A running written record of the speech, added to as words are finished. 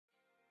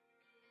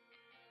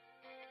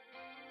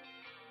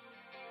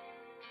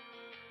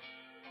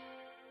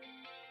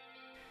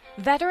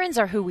Veterans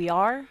are who we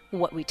are,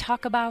 what we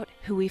talk about,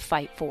 who we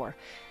fight for.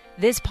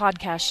 This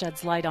podcast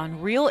sheds light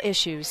on real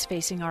issues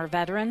facing our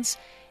veterans.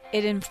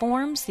 It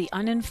informs the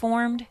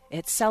uninformed,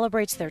 it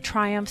celebrates their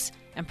triumphs,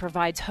 and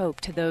provides hope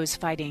to those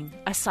fighting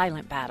a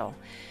silent battle.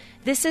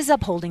 This is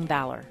Upholding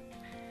Valor.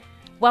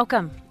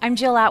 Welcome. I'm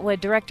Jill Atwood,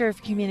 Director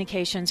of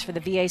Communications for the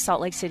VA Salt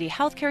Lake City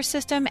Healthcare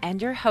System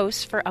and your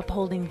host for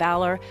Upholding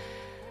Valor.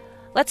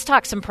 Let's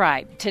talk some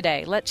pride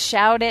today. Let's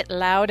shout it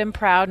loud and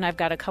proud, and I've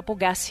got a couple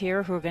guests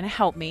here who are going to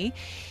help me.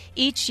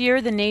 Each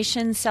year, the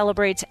nation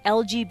celebrates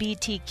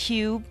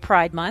LGBTQ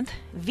Pride Month.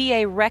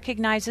 VA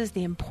recognizes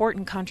the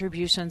important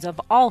contributions of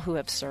all who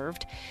have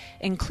served,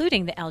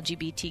 including the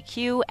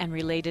LGBTQ and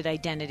related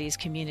identities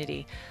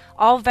community.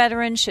 All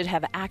veterans should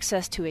have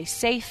access to a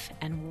safe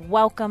and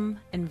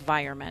welcome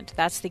environment.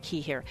 That's the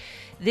key here.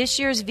 This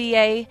year's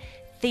VA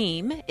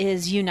theme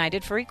is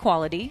United for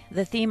Equality.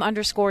 The theme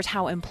underscores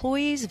how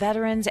employees,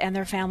 veterans, and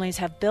their families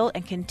have built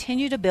and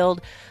continue to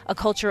build a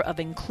culture of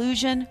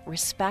inclusion,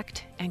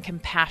 respect, and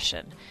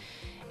compassion.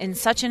 In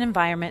such an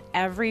environment,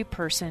 every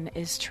person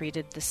is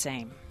treated the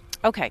same.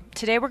 Okay,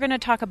 today we're going to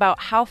talk about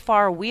how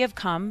far we have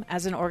come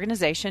as an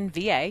organization,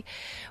 VA.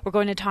 We're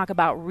going to talk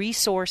about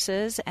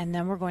resources, and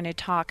then we're going to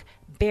talk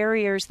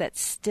barriers that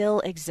still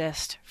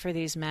exist for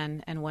these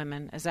men and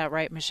women. Is that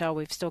right, Michelle?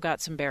 We've still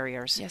got some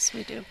barriers. Yes,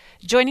 we do.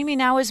 Joining me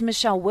now is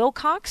Michelle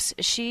Wilcox.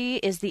 She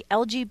is the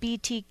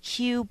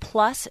LGBTQ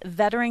plus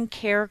Veteran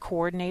Care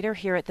Coordinator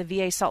here at the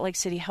VA Salt Lake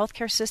City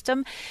Healthcare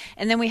System.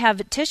 And then we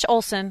have Tish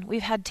Olson.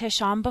 We've had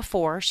Tish on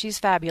before. She's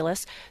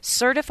fabulous.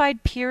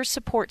 Certified Peer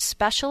Support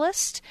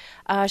Specialist.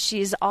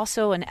 She's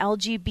also an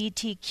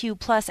LGBTQ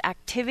plus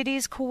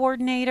Activities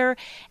Coordinator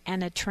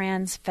and a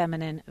trans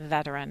feminine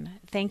veteran.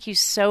 Thank you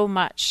so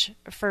much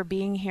for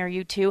being here,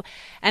 you two.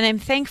 And I'm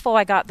thankful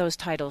I got those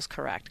titles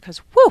correct because,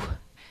 whew,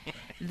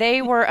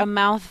 they were a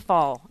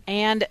mouthful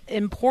and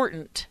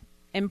important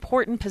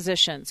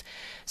positions.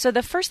 So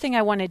the first thing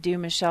I want to do,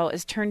 Michelle,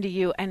 is turn to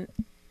you. And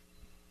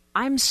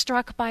I'm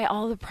struck by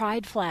all the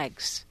pride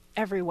flags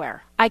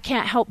everywhere. I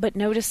can't help but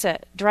notice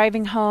it.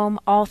 Driving home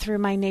all through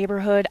my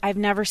neighborhood, I've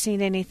never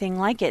seen anything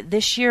like it.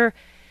 This year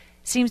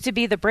seems to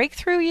be the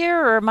breakthrough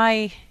year, or am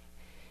I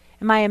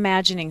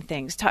imagining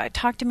things?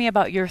 Talk to me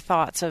about your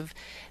thoughts of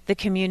the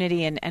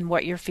community and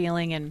what you're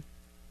feeling. And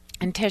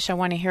Tish, I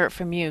want to hear it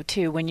from you,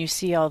 too, when you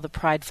see all the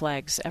pride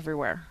flags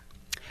everywhere.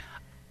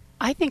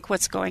 I think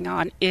what's going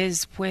on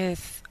is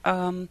with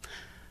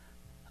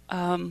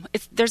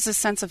there's a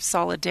sense of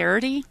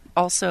solidarity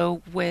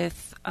also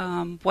with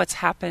what's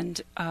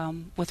happened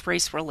with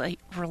race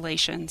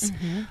relations.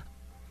 Mm-hmm.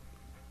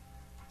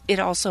 It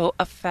also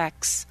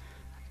affects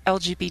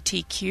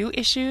LGBTQ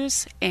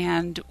issues,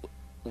 and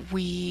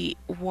we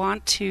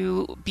want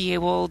to be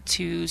able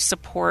to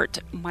support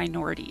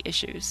minority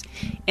issues.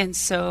 And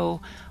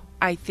so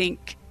I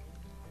think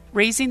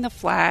raising the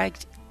flag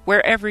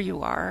wherever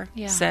you are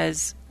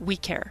says we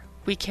care.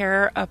 We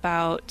care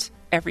about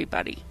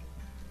everybody.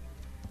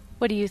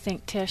 What do you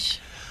think, Tish?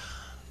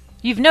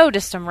 You've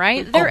noticed them,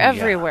 right? They're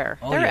everywhere.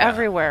 They're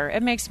everywhere.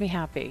 It makes me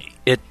happy.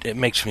 It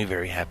makes me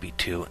very happy,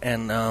 too.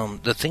 And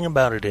the thing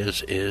about it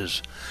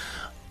is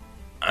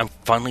I'm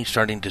finally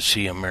starting to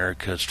see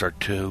America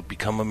start to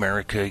become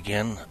America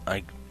again.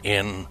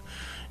 In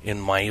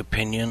my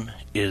opinion,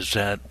 we're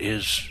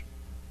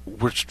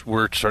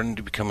starting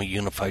to become a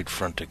unified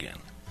front again.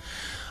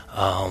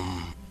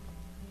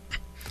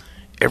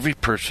 Every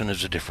person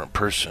is a different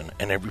person,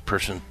 and every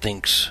person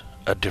thinks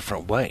a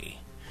different way,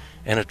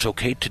 and it's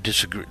okay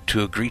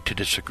to agree to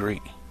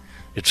disagree.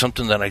 It's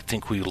something that I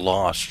think we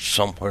lost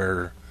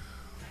somewhere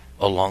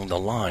along the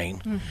line,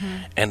 mm-hmm.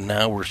 and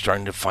now we're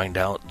starting to find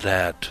out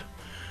that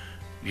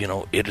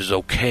it is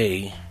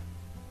okay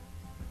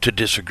to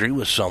disagree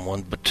with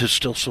someone, but to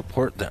still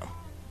support them.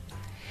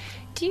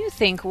 Do you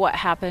think what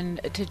happened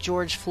to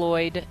George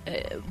Floyd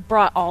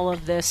brought all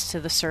of this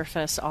to the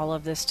surface, all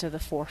of this to the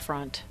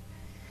forefront?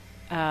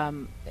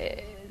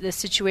 The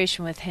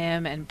situation with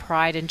him and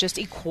pride and just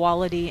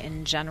equality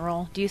in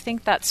general, do you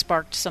think that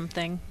sparked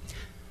something?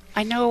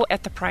 I know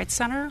at the Pride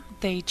Center,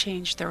 they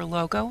changed their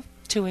logo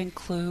to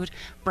include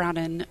brown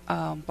and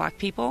black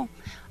people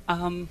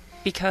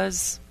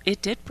because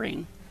it did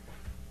bring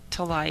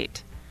to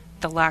light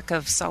the lack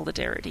of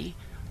solidarity.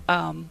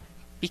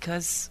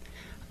 Because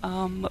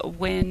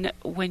when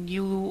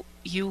you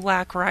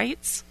lack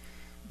rights,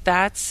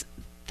 that's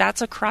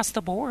across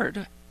the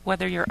board,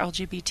 whether you're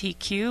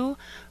LGBTQ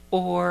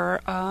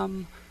or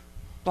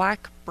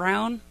black,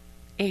 brown,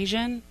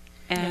 Asian,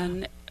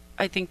 and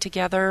I think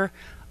together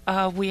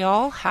we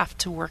all have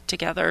to work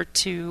together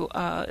to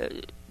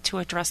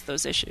address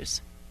those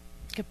issues.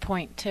 Good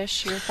point.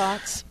 Tish, your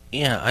thoughts?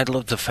 Yeah, I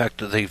love the fact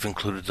that they've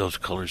included those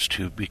colors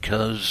too,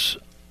 because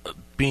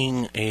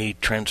being a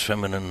trans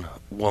feminine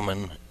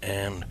woman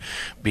and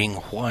being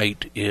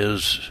white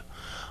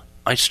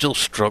I still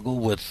struggle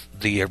with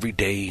the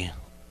everyday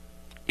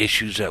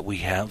issues that we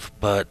have,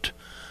 but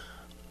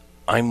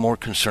I'm more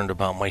concerned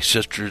about my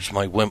sisters,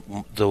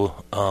 the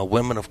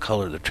women of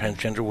color, the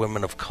transgender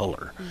women of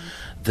color,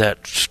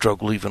 that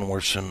struggle even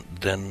worse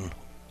than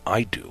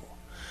I do.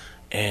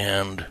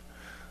 and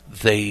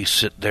they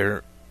sit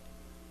there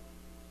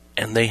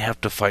and they have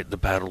to fight the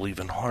battle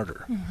even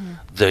harder.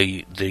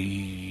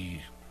 The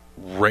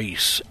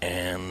race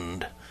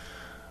and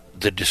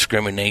the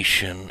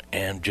discrimination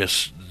and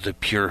just the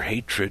pure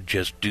hatred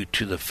just due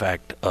to the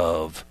fact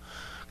of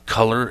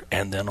color,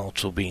 and then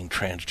also being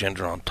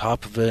transgender on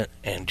top of it,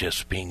 and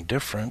just being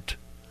different.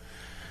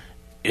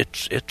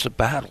 It's a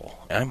battle.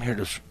 I'm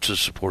here to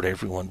support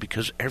everyone,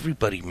 because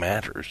everybody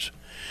matters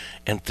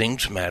and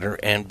things matter.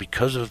 And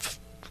because of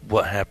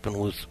what happened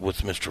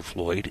with Mr.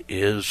 Floyd,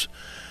 is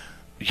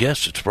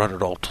yes, it's brought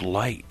it all to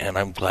light, and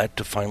I'm glad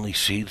to finally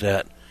see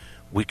that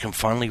we can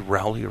finally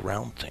rally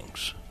around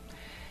things.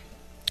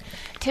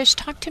 Tish,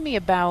 talk to me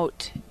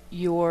about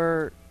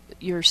your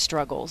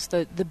struggles,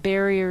 the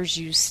barriers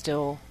you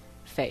still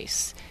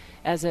face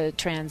as a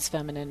trans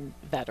feminine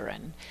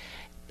veteran.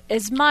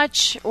 As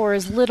much or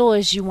as little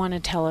as you want to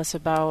tell us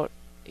about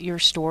your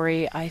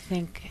story, I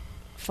think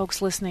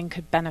folks listening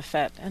could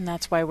benefit, and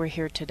that's why we're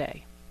here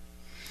today.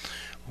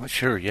 Well,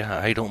 sure, yeah.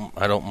 I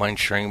don't mind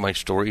sharing my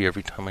story.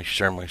 Every time I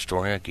share my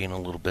story, I gain a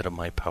little bit of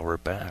my power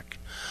back.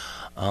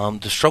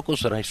 The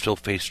struggles that I still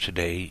face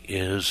today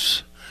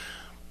is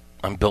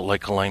I'm built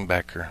like a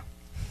linebacker.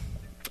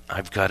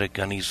 I've got a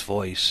gunny's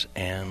voice,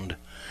 and,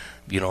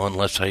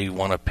 unless I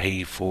want to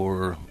pay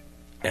for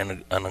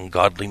an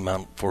ungodly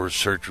amount for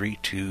surgery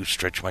to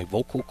stretch my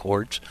vocal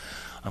cords,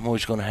 I'm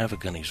always going to have a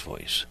gunny's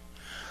voice.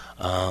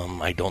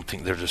 I don't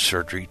think there's a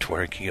surgery to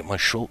where I can get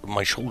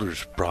my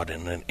shoulders brought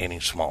in any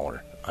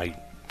smaller.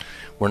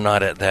 We're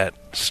not at that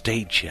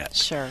stage yet.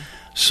 Sure.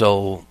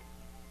 So,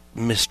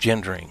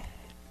 misgendering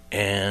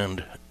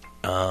and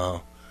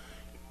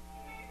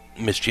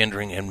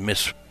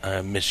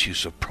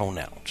misuse of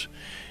pronouns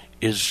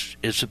is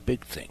a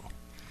big thing.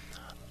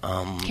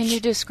 Can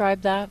you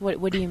describe that?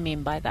 What do you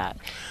mean by that?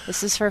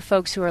 This is for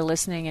folks who are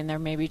listening and they're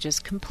maybe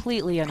just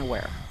completely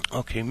unaware.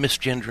 Okay,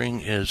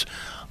 misgendering is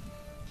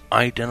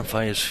I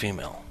identify as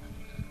female.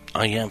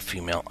 I am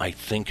female. I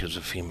think as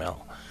a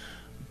female.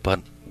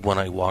 But when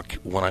I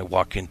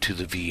walk into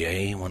the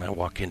VA, when I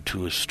walk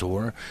into a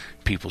store,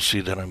 people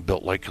see that I'm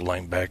built like a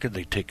linebacker.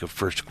 They take a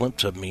first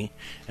glimpse of me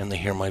and they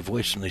hear my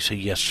voice and they say,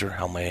 "Yes, sir,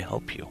 how may I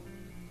help you?"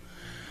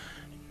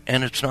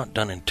 And it's not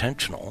done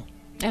intentional.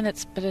 But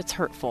it's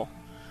hurtful.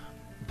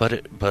 But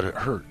it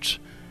hurts.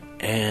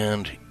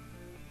 And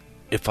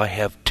if I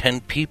have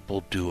 10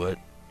 people do it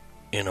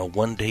in a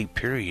one-day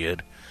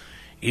period,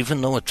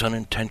 even though it's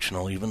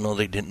unintentional, even though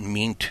they didn't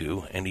mean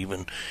to, and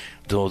even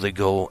though they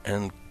go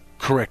and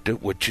correct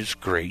it, which is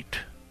great,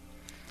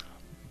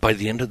 by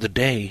the end of the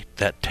day,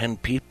 that 10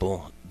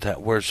 people,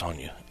 that wears on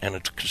you. And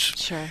it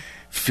sure.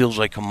 feels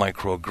like a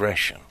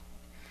microaggression.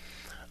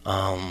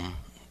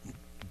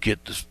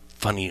 Get this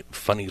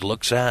funny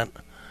looks at.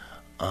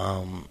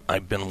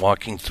 I've been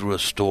walking through a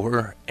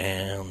store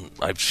and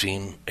I've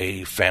seen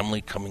a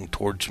family coming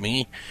towards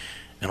me,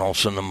 and all of a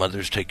sudden the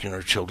mother's taking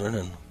her children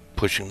and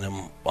pushing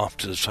them off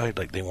to the side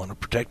like they want to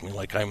protect me,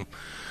 like I'm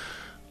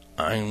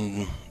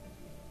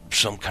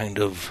some kind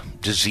of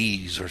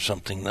disease or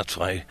something. That's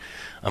why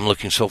I'm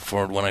looking so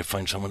forward when I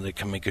find someone that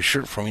can make a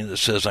shirt for me that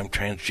says I'm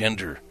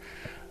transgender.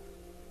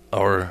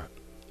 Or,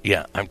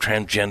 yeah, I'm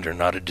transgender,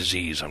 not a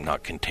disease. I'm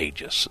not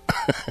contagious.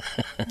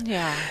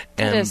 Yeah,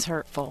 it is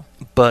hurtful.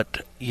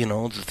 But,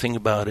 the thing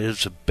about it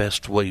is the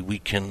best way we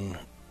can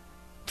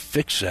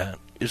fix that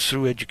is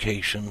through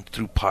education,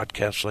 through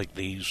podcasts like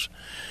these,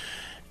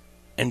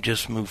 and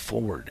just move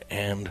forward.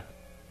 And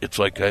it's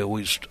like I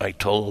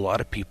tell a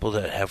lot of people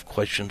that have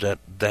questions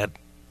that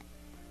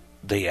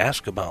they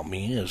ask about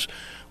me, is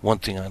one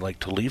thing I like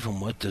to leave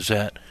them with is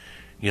that,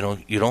 you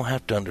don't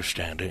have to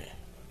understand it.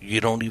 You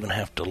don't even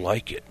have to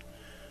like it.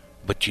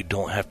 But you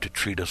don't have to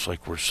treat us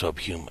like we're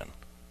subhuman.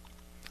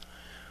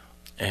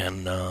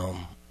 And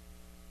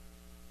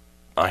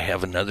I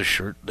have another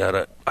shirt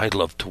that I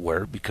love to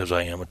wear because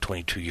I am a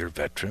 22-year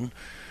veteran,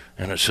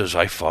 and it says,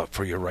 "I fought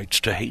for your rights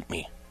to hate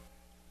me."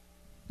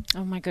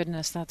 Oh my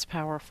goodness, that's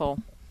powerful.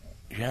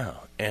 Yeah,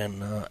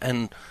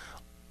 and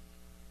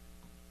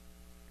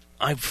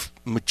I've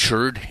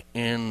matured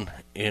in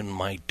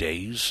my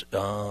days.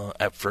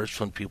 At first,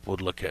 when people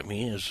would look at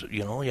me as,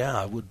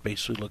 I would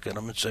basically look at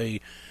them and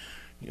say,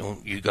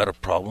 you got a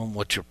problem?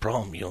 What's your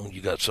problem?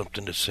 You got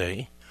something to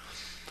say?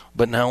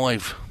 But now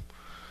I've,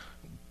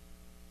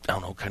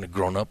 kind of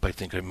grown up. I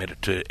think I made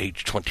it to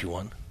age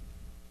 21,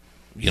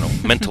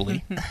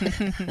 mentally.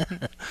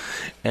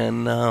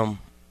 And,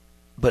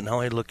 but now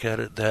I look at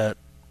it that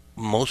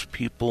most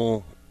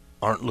people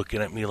aren't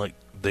looking at me like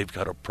they've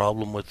got a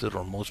problem with it,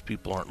 or most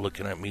people aren't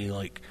looking at me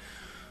like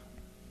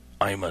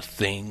I'm a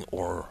thing,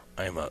 or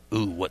I'm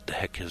ooh, what the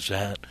heck is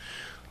that?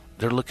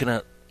 They're looking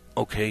at,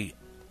 okay,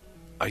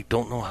 I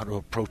don't know how to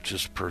approach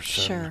this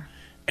person, sure,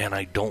 and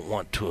I don't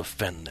want to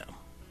offend them.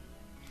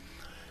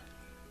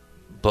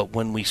 But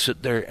when we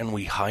sit there and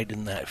we hide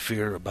in that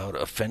fear about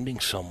offending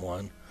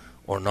someone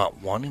or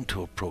not wanting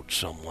to approach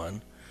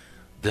someone,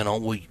 then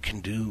all we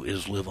can do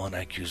is live on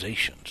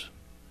accusations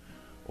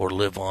or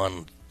live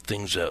on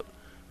things that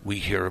we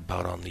hear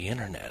about on the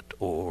internet,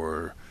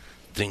 or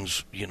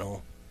things,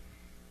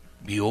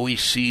 You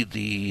always see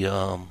the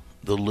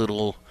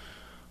little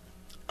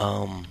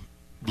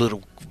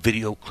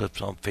video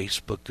clips on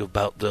Facebook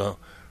about the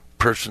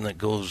person that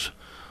goes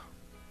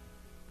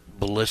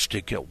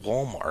ballistic at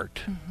Walmart,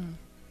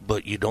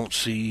 but you don't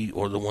see,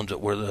 or the ones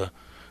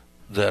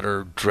that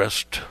are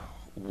dressed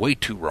way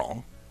too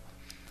wrong,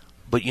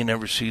 but you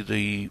never see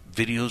the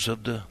videos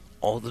of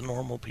all the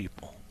normal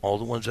people, all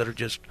the ones that are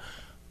just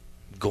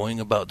going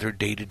about their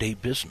day-to-day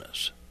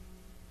business,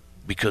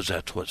 because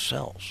that's what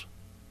sells.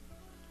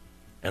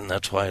 And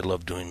that's why I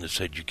love doing this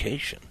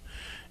education.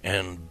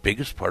 And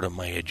biggest part of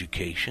my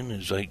education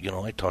is I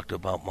talked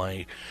about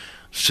my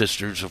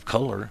sisters of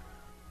color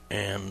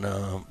and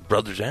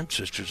brothers and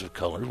sisters of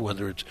color,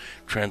 whether it's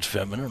trans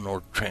feminine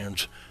or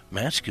trans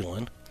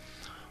masculine.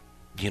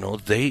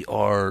 They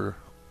are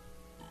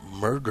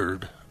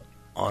murdered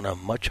on a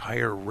much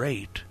higher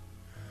rate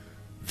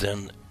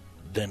than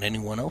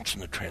anyone else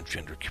in the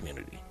transgender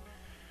community.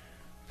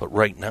 But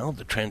right now,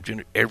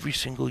 every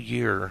single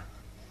year,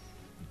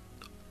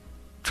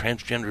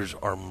 transgenders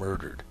are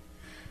murdered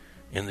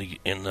in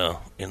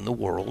the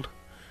world,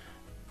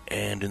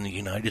 and in the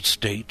United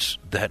States,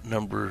 that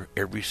number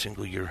every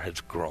single year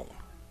has grown.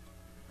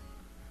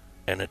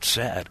 And it's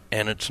sad.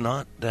 And it's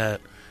not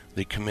that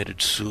they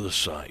committed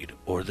suicide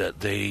or that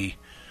they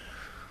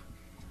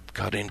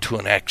got into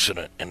an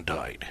accident and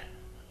died.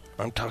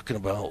 I'm talking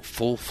about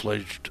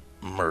full-fledged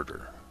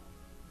murder.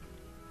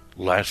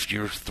 Last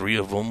year, 3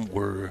 of them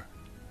were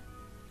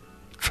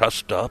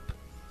trussed up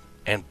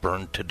and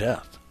burned to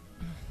death.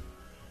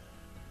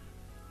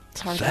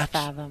 It's hard to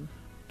fathom.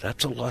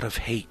 That's a lot of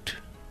hate.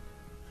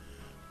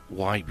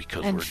 Why?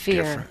 Because and we're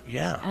fear. Different.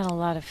 Yeah. And a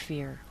lot of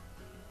fear.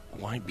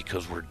 Why?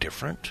 Because we're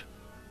different.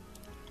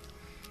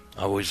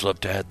 I always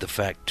love to add the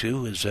fact,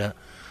 too, is that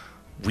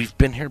we've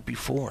been here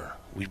before.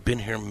 We've been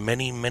here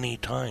many, many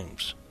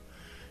times.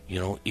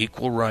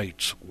 Equal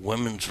rights,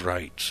 women's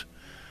rights,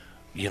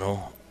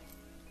 men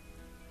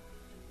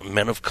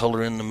of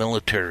color in the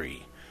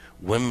military,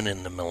 women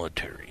in the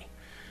military,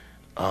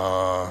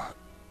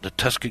 the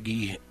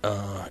Tuskegee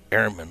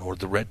Airmen, or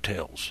the Red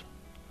Tails.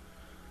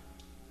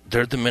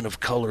 They're the men of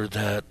color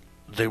that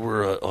they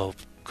were a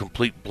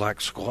complete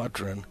black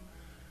squadron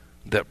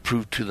that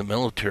proved to the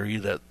military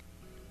that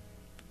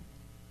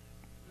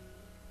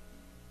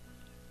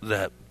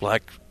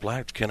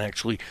blacks can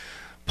actually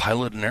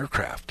pilot an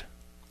aircraft,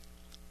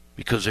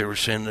 because they were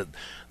saying that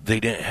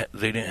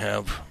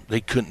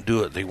they couldn't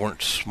do it. They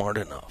weren't smart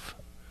enough,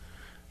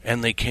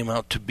 and they came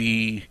out to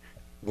be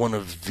one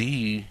of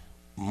the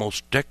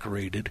most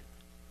decorated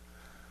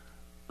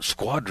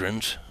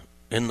squadrons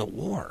in the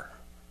war.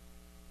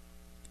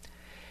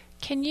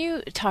 Can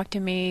you talk to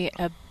me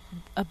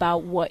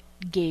about what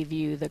gave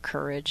you the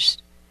courage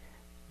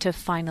to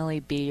finally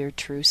be your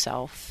true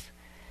self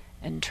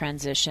and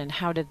transition?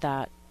 How did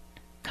that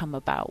come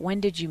about?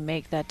 When did you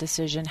make that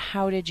decision?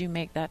 How did you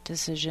make that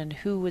decision?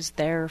 Who was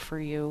there for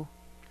you?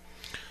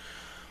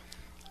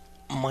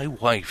 My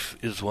wife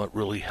is what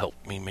really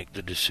helped me make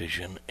the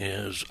decision.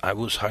 I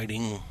was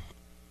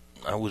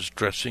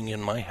dressing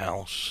in my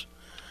house,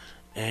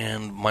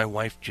 and my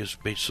wife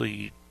just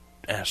basically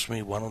asked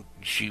me,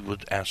 she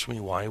would ask me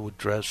why I would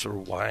dress or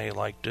why I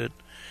liked it,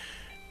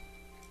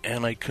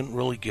 and I couldn't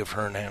really give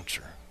her an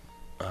answer.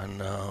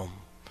 And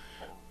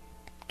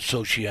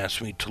so she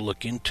asked me to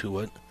look into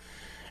it,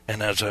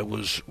 and as I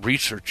was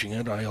researching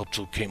it, I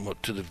also came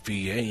up to the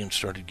VA and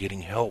started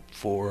getting help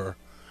for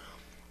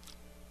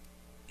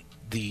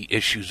the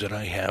issues that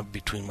I have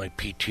between my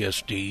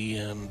PTSD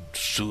and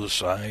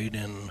suicide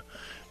and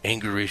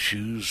anger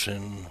issues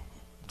and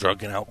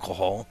drug and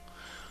alcohol.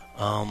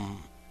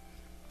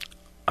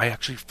 I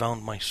actually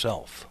found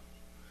myself.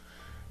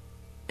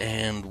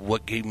 And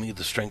what gave me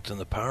the strength and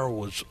the power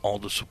was all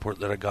the support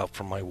that I got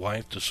from my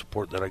wife, the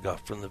support that I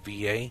got from the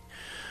VA,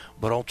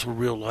 but also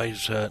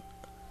realize that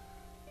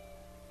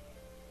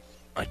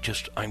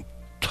I'm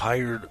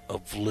tired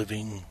of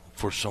living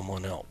for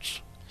someone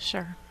else.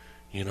 Sure.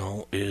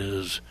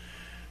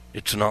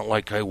 It's not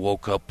like I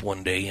woke up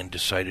one day and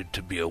decided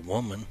to be a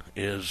woman.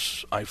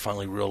 I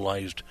finally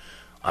realized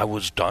I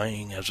was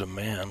dying as a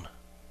man,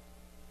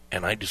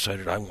 and I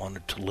decided I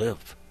wanted to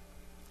live.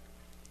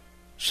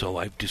 So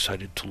I've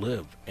decided to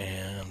live,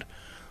 and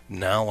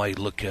now I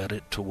look at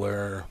it to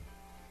where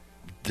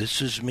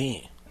this is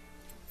me.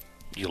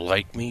 You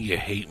like me, you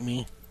hate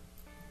me,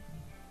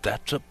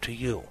 that's up to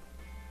you.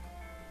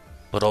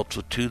 But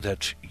also, too,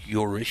 that's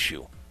your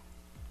issue.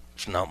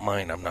 It's not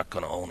mine. I'm not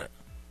going to own it.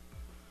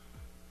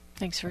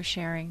 Thanks for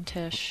sharing,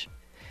 Tish.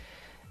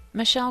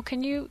 Michelle,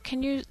 can you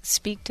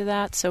speak to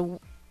that? So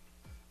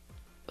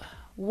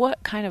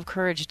what kind of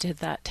courage did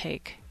that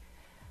take?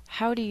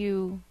 How do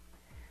you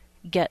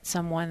get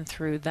someone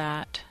through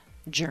that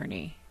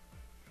journey?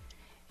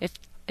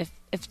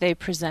 If they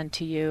present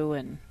to you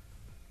and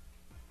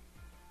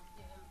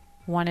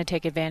want to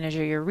take advantage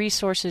of your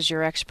resources,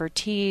 your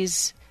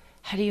expertise,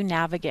 how do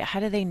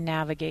they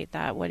navigate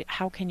that?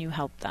 How can you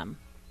help them?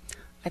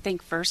 I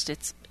think first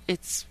it's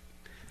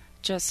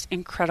just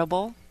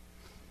incredible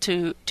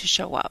to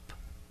show up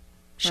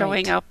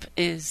Showing Right. up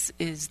is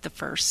the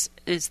first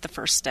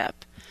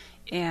step,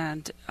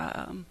 and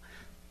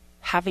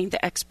having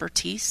the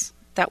expertise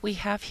that we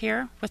have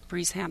here with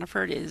Breeze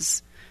Hannaford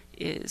is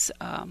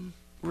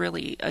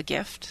really a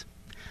gift.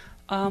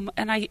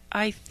 And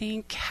I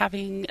think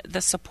having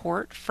the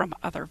support from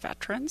other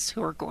veterans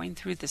who are going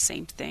through the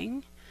same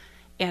thing,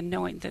 and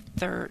knowing that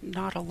they're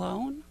not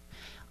alone,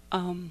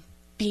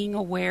 being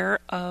aware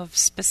of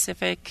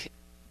specific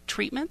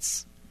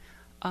treatments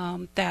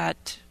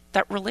that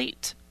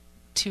relate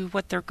to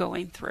what they're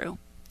going through,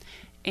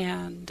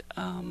 and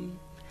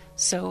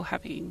so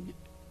having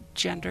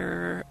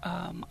gender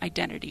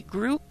identity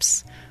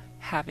groups,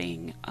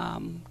 having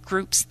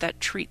groups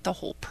that treat the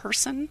whole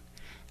person,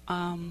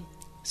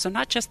 so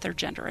not just their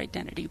gender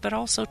identity, but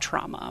also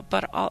trauma,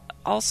 but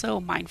also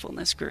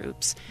mindfulness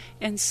groups.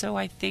 And so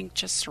I think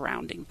just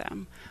surrounding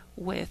them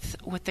with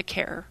the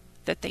care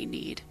that they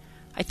need.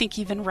 I think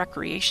even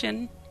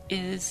recreation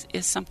is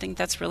something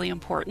that's really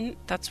important.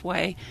 That's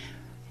why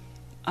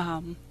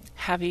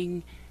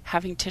having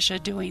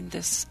Tisha doing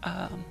this,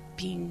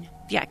 being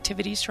the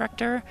activities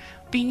director,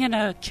 being in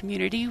a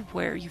community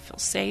where you feel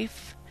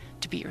safe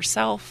to be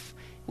yourself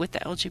with the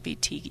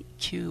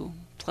LGBTQ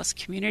plus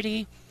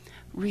community,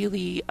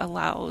 really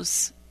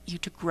allows you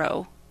to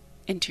grow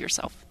into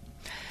yourself.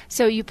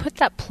 So you put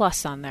that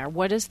plus on there.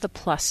 What does the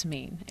plus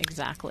mean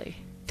exactly?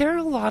 There are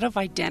a lot of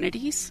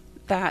identities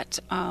that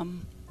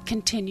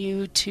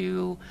continue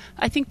to,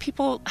 I think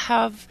people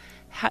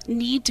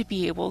need to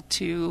be able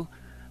to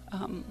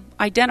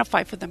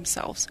identify for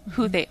themselves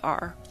who they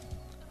are.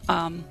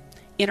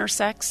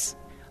 Intersex,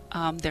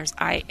 there's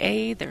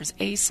IA, there's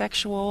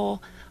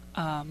asexual,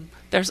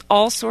 there's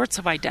all sorts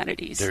of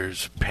identities.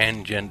 There's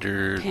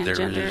pangender,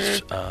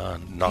 there's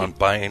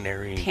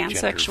non-binary,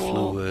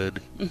 pansexual,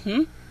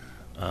 gender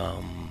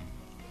fluid.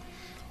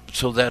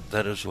 So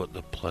that is what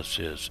the plus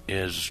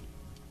is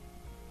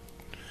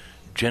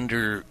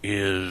gender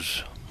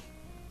is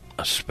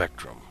a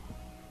spectrum.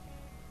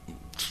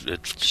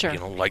 It's sure.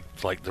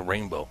 Like the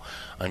rainbow.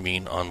 I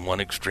mean, on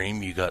one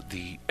extreme you got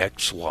the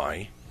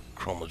XY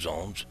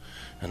chromosomes,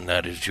 and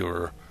that is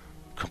your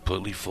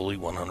completely, fully,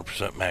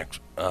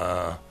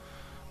 100%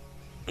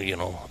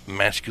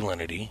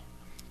 masculinity,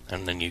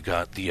 and then you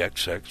got the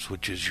XX,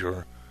 which is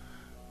your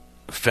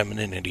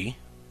femininity,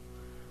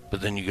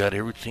 but then you got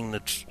everything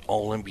that's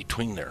all in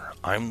between there.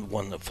 I'm the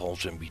one that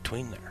falls in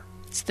between there.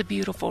 It's the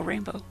beautiful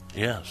rainbow.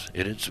 Yes,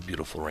 it is a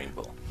beautiful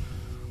rainbow.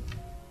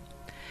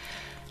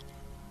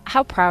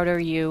 How proud are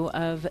you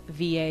of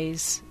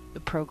VA's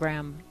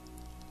program?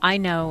 I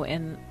know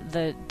in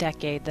the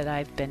decade that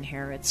I've been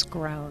here, it's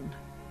grown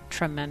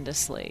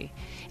tremendously.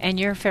 And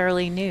you're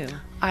fairly new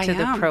to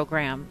the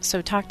program.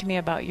 So talk to me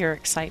about your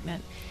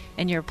excitement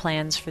and your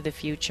plans for the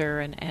future,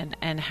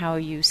 and how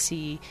you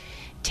see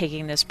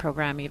taking this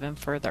program even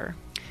further.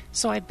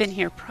 So I've been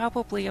here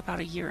probably about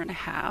a year and a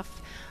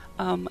half.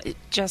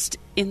 Just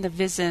in the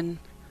VISN,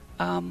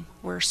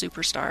 we're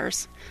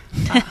superstars.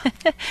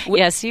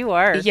 Yes, you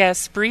are.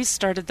 Yes, Breeze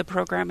started the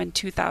program in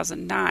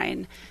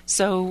 2009.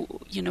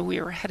 So,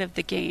 we were ahead of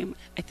the game.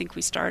 I think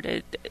we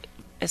started,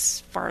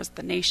 as far as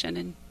the nation,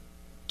 in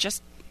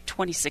just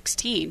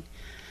 2016.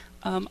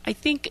 I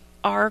think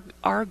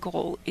our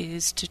goal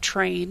is to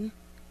train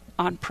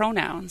on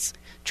pronouns,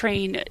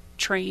 train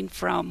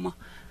from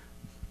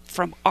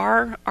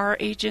our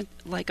agent,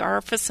 like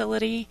our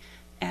facility,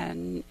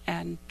 and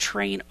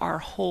train our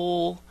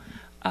whole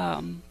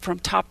from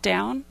top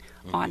down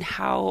on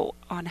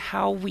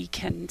how we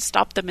can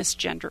stop the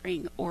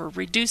misgendering or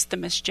reduce the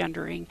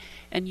misgendering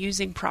and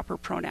using proper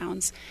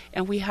pronouns.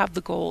 And we have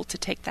the goal to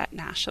take that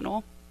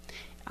national,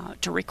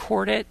 to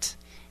record it,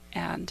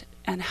 and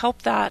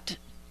help that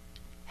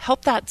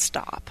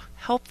stop,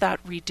 help that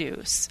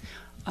reduce.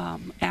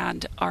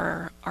 And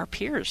our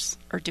peers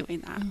are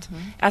doing that. Mm-hmm.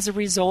 As a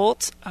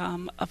result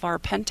of our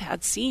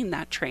PENTAD seeing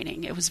that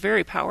training, it was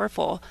very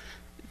powerful.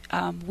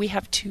 We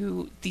have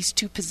these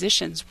two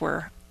positions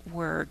were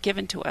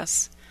given to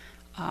us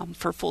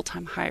for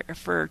full-time hire,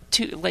 for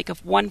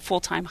one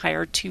full-time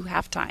hire, 2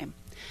 half-time.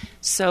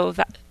 So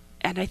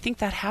and I think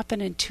that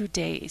happened in 2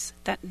 days.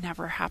 That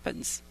never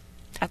happens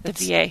at the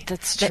VA.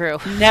 That's true.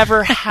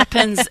 Never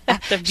happens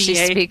at the VA. She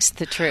speaks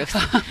the truth.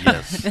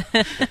 Yes.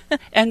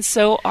 And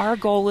so our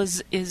goal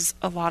is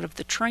a lot of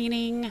the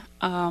training.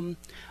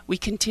 We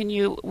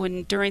continue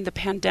during the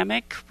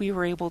pandemic, we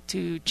were able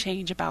to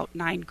change about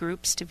 9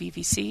 groups to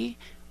VVC.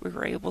 We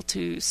were able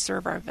to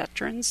serve our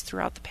veterans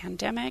throughout the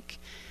pandemic.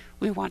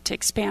 We want to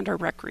expand our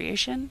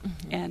recreation,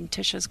 and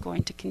Tisha's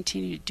going to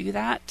continue to do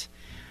that.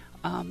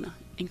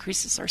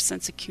 Increases our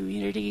sense of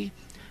community.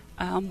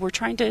 We're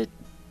trying to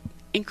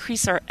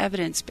increase our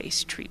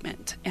evidence-based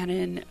treatment. And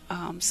in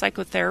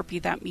psychotherapy,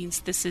 that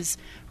means this is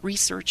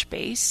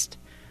research-based.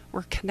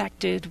 We're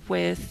connected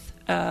with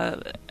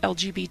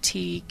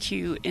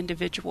LGBTQ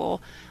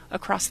individual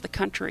across the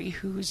country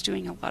who's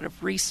doing a lot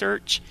of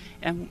research,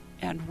 and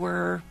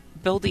we're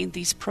building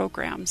these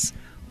programs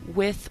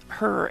with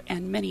her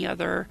and many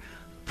other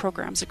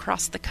programs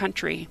across the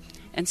country.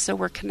 And so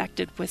we're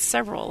connected with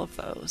several of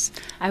those.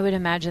 I would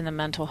imagine the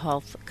mental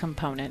health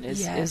component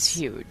is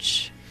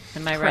huge.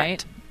 Am I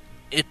right?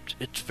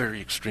 It's very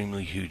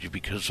extremely huge,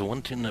 because the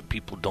one thing that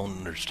people don't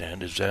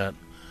understand is that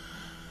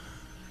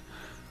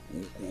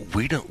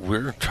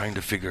we're trying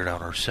to figure it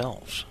out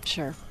ourselves.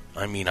 Sure.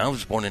 I mean, I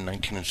was born in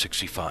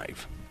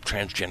 1965.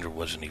 Transgender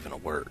wasn't even a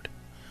word.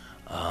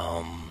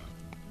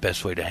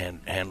 Best way to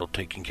handle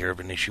taking care of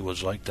an issue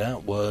like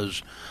that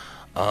was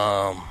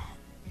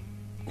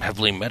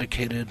heavily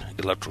medicated,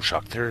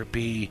 electroshock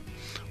therapy,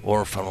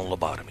 or frontal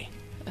lobotomy.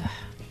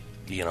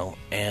 You know,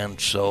 and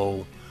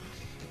so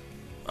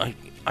I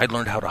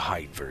learned how to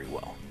hide very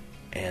well,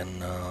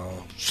 and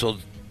so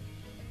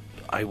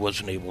I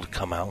wasn't able to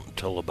come out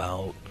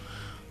until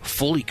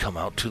fully come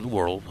out to the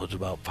world was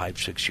about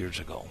 5-6 years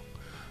ago.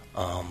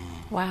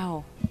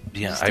 Wow.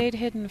 Yeah, you stayed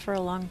hidden for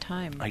a long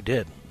time. I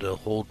did. The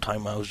whole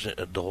time I was in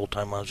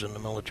the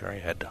military, I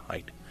had to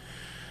hide,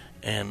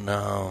 and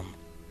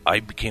I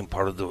became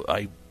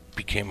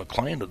a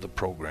client of the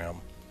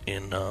program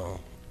in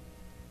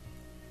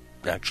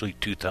actually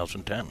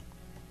 2010.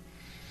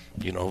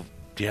 You know,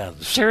 yeah.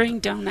 During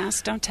Don't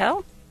Ask, Don't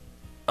Tell?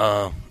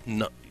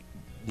 No,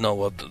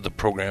 of the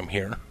program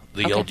here,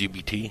 the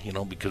LGBT. You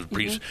know, because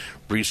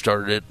Bree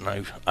started it,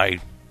 and I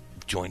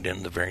joined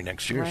in the very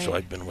next year, so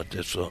I've been with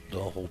this the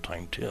whole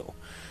time too,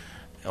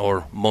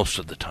 or most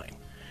of the time.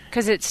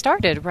 Because it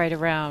started right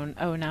around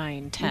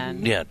 2009,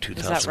 10. Yeah, 2008.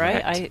 Is that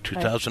right?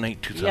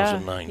 2008,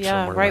 2009.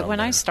 Yeah, right when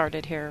there. I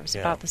started here. It was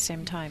about the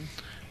same time.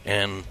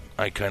 And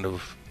I kind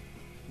of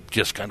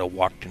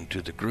walked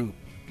into the group,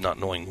 not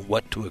knowing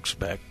what to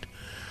expect.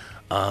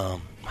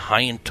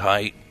 High and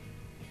tight,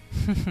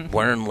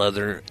 wearing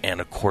leather,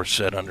 and a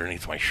corset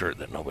underneath my shirt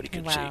that nobody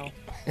could see.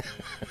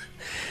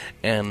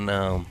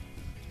 And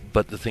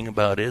but the thing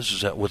about it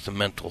is that with the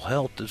mental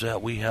health is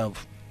that we are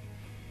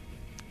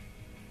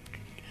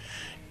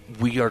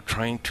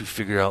trying to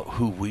figure out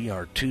who we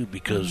are too,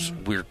 because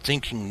we're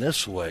thinking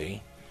this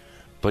way,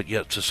 but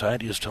yet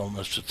society is telling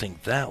us to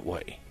think that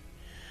way.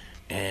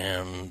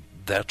 And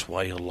that's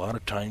why a lot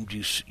of times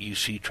you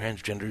see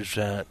transgenders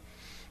at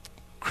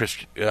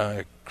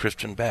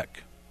Kristen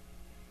Beck,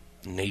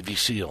 Navy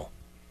SEAL.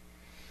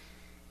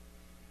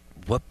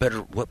 What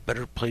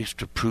better place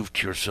to prove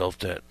to yourself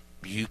that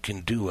you can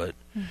do it,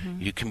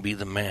 you can be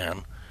the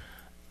man,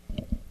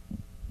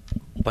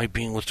 by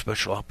being with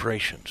special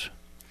operations,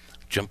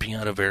 jumping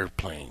out of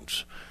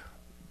airplanes,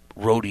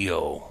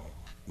 rodeo,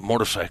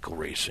 motorcycle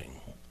racing,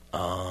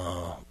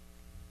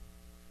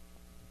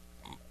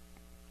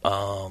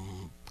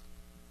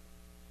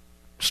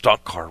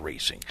 stock car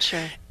racing.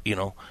 Sure. You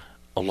know,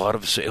 a lot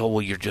of us say, oh,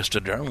 well, you're just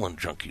adrenaline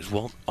junkies.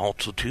 Well,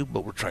 also, too,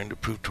 but we're trying to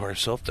prove to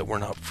ourselves that we're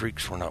not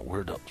freaks, we're not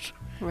weirdos.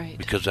 Right.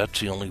 Because that's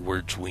the only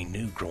words we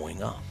knew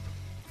growing up.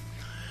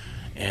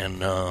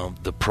 And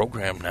the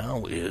program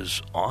now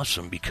is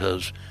awesome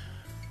because,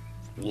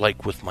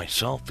 like with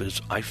myself,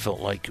 I felt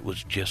like it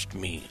was just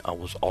me. I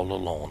was all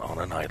alone on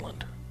an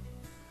island.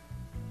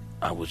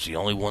 I was the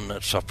only one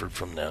that suffered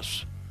from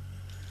this.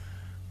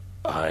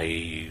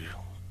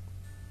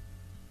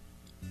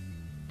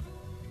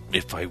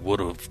 If I would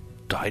have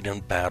died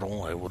in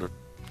battle, I would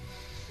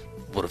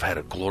have had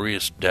a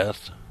glorious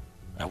death.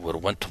 I would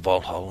have went to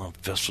Valhalla and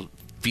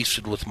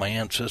feasted with my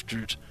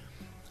ancestors.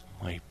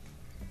 My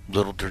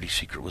little dirty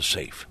secret was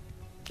safe.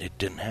 It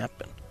didn't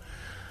happen.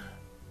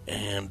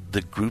 And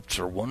the groups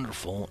are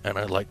wonderful, and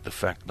I like the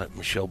fact that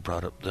Michelle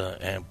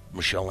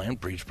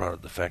and Breeze brought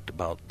up the fact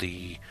about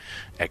the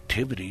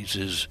activities,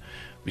 is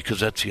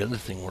because that's the other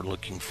thing we're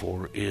looking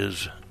for,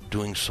 is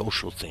doing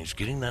social things,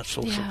 getting that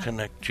social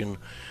connection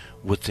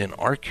within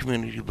our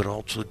community, but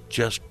also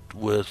just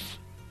with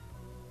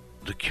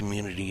the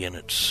community in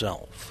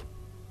itself,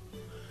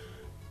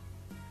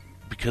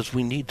 because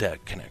we need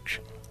that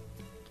connection.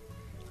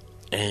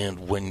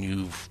 And when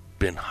you've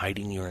been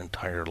hiding your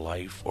entire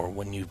life, or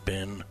when you've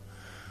been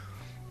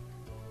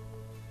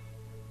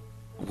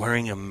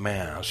wearing a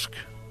mask,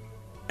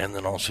 and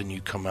then all of a sudden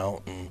you come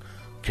out and,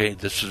 okay,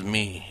 this is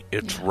me,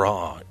 it's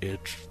raw,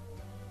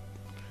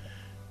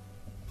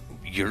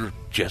 you're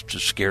just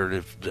as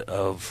scared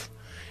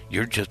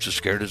you're just as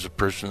scared as a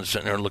person that's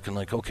sitting there looking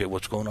like, okay,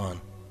 what's going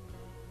on?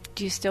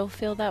 Do you still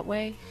feel that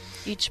way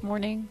each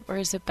morning, or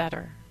is it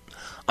better?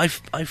 I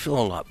feel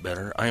a lot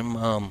better.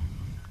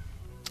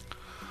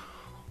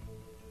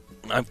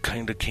 I've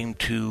kind of came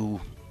to,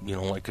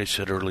 like I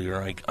said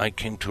earlier, I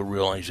came to a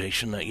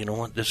realization that, you know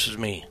what, this is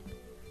me.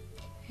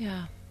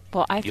 Yeah.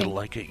 Well, I think... You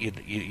like it,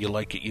 you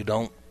like it, you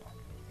don't.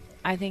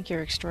 I think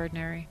you're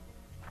extraordinary.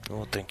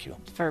 Well, thank you.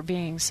 For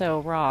being so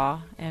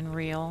raw and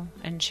real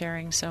and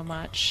sharing so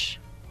much.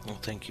 Well,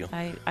 thank you.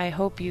 I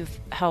hope you've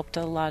helped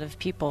a lot of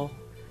people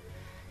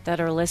that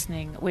are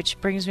listening,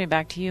 which brings me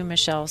back to you,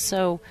 Michelle.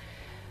 So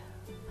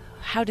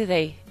how do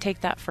they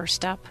take that first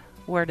step?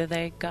 Where do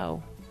they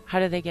go? How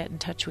do they get in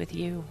touch with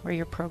you or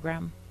your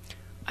program?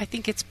 I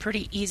think it's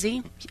pretty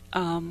easy.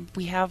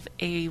 We have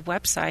a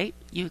website.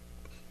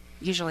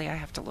 Usually I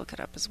have to look it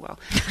up as well.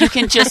 You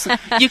can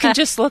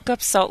just look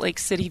up Salt Lake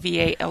City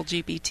VA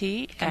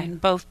LGBT,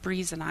 and both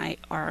Breeze and I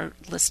are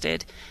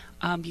listed.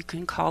 You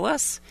can call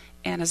us,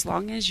 and as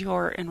long as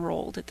you're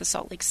enrolled at the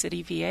Salt Lake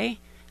City VA,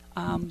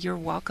 you're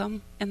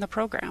welcome in the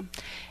program.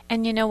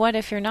 And you know what?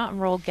 If you're not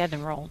enrolled, get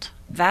enrolled.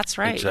 That's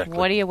right. Exactly.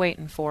 What are you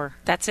waiting for?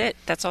 That's it.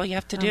 That's all you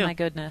have to do. Oh, my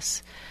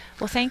goodness.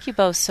 Well, thank you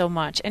both so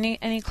much.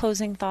 Any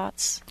closing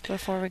thoughts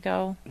before we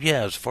go?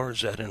 Yeah, as far as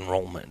that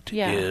enrollment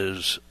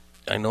is,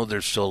 I know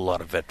there's still a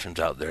lot of veterans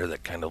out there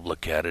that kind of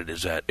look at it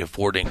as that if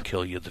war didn't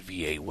kill you, the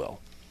VA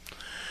will.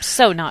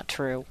 So not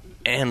true.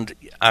 And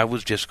I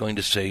was just going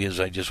to say,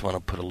 is I just want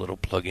to put a little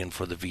plug in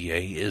for the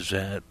VA, is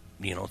that,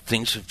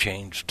 things have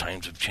changed,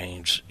 times have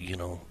changed.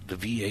 The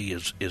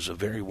VA is a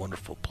very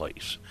wonderful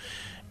place.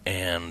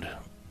 And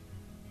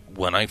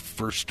when I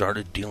first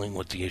started dealing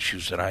with the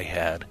issues that I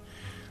had,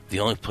 the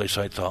only place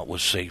I thought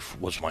was safe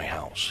was my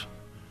house.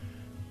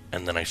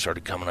 And then I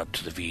started coming up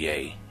to the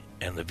VA,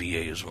 and the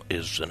VA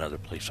is another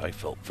place I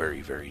felt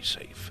very, very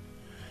safe.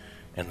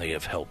 And they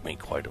have helped me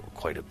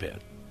quite a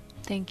bit.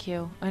 Thank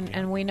you.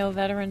 And we know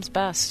veterans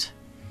best.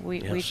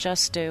 We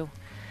just do.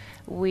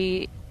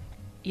 We,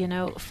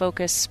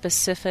 focus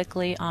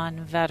specifically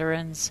on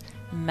veterans,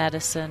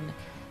 medicine,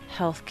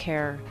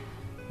 healthcare,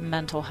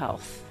 mental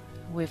health.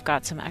 We've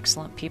got some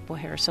excellent people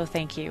here, so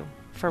thank you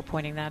for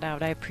pointing that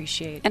out. I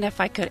appreciate it. And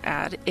if I could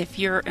add, if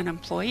you're an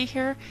employee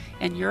here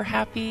and you're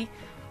happy,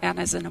 and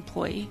as an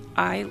employee,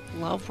 I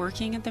love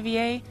working at the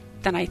VA,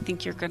 then I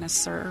think you're going to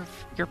serve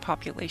your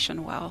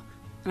population well.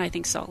 And I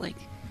think Salt Lake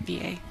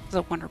VA is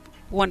a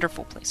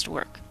wonderful place to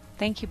work.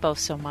 Thank you both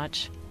so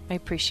much. I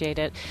appreciate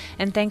it.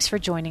 And thanks for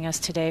joining us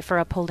today for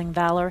Upholding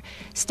Valor.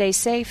 Stay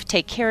safe,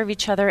 take care of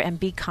each other, and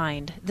be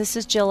kind. This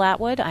is Jill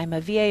Atwood. I'm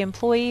a VA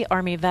employee,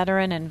 Army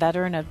veteran, and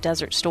veteran of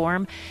Desert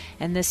Storm,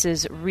 and this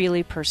is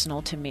really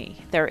personal to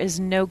me. There is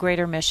no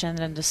greater mission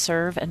than to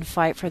serve and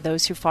fight for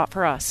those who fought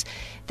for us.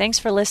 Thanks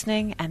for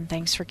listening, and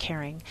thanks for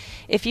caring.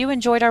 If you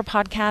enjoyed our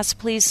podcast,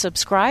 please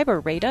subscribe or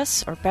rate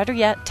us, or better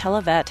yet, tell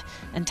a vet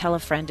and tell a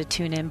friend to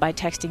tune in by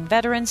texting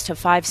veterans to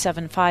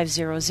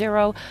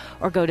 57500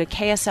 or go to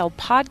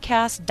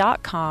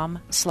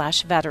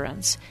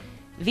kslpodcast.com/veterans.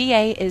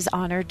 VA is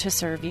honored to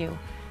serve you.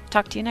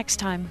 Talk to you next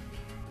time.